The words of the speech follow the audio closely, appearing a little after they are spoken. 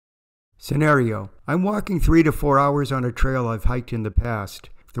Scenario: I'm walking 3 to 4 hours on a trail I've hiked in the past.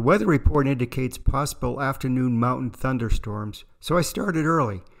 The weather report indicates possible afternoon mountain thunderstorms, so I started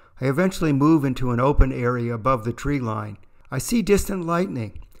early. I eventually move into an open area above the tree line. I see distant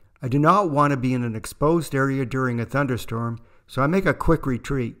lightning. I do not want to be in an exposed area during a thunderstorm, so I make a quick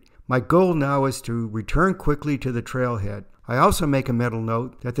retreat. My goal now is to return quickly to the trailhead. I also make a mental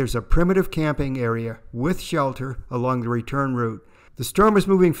note that there's a primitive camping area with shelter along the return route. The storm is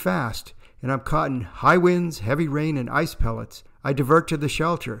moving fast, and I'm caught in high winds, heavy rain, and ice pellets. I divert to the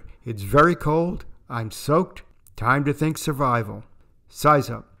shelter. It's very cold. I'm soaked. Time to think survival. Size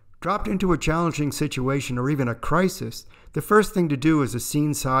up. Dropped into a challenging situation or even a crisis, the first thing to do is a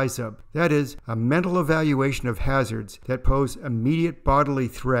scene size up. That is, a mental evaluation of hazards that pose immediate bodily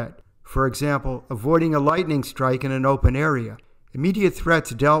threat. For example, avoiding a lightning strike in an open area. Immediate threats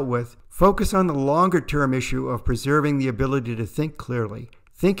dealt with, focus on the longer-term issue of preserving the ability to think clearly.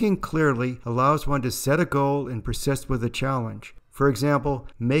 Thinking clearly allows one to set a goal and persist with a challenge. For example,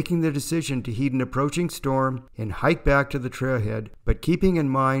 making the decision to heed an approaching storm and hike back to the trailhead, but keeping in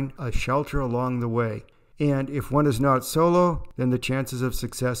mind a shelter along the way. And if one is not solo, then the chances of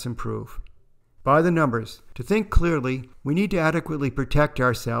success improve. By the numbers. To think clearly, we need to adequately protect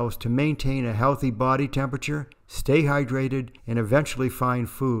ourselves to maintain a healthy body temperature, stay hydrated, and eventually find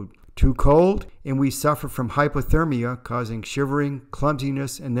food. Too cold, and we suffer from hypothermia, causing shivering,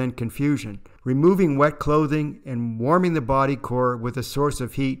 clumsiness, and then confusion. Removing wet clothing and warming the body core with a source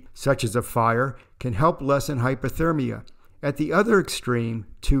of heat, such as a fire, can help lessen hypothermia. At the other extreme,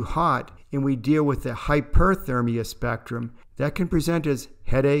 too hot, and we deal with the hyperthermia spectrum, that can present as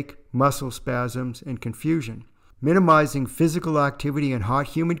headache, muscle spasms, and confusion. Minimizing physical activity in hot,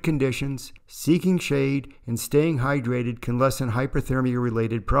 humid conditions, seeking shade, and staying hydrated can lessen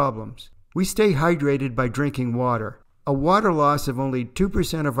hyperthermia-related problems. We stay hydrated by drinking water. A water loss of only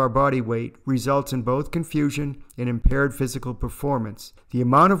 2% of our body weight results in both confusion and impaired physical performance. The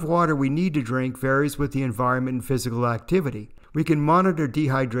amount of water we need to drink varies with the environment and physical activity. We can monitor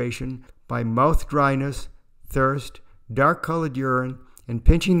dehydration by mouth dryness, thirst, dark-colored urine, and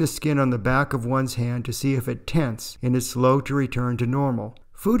pinching the skin on the back of one's hand to see if it tenses and is slow to return to normal.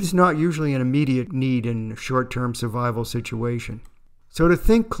 Food is not usually an immediate need in a short-term survival situation. So to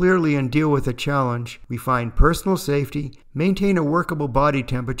think clearly and deal with a challenge, we find personal safety, maintain a workable body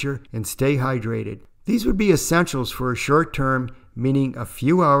temperature, and stay hydrated. These would be essentials for a short-term, meaning a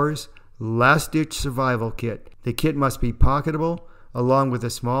few hours, last-ditch survival kit. The kit must be pocketable, along with a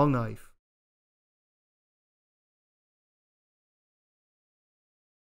small knife.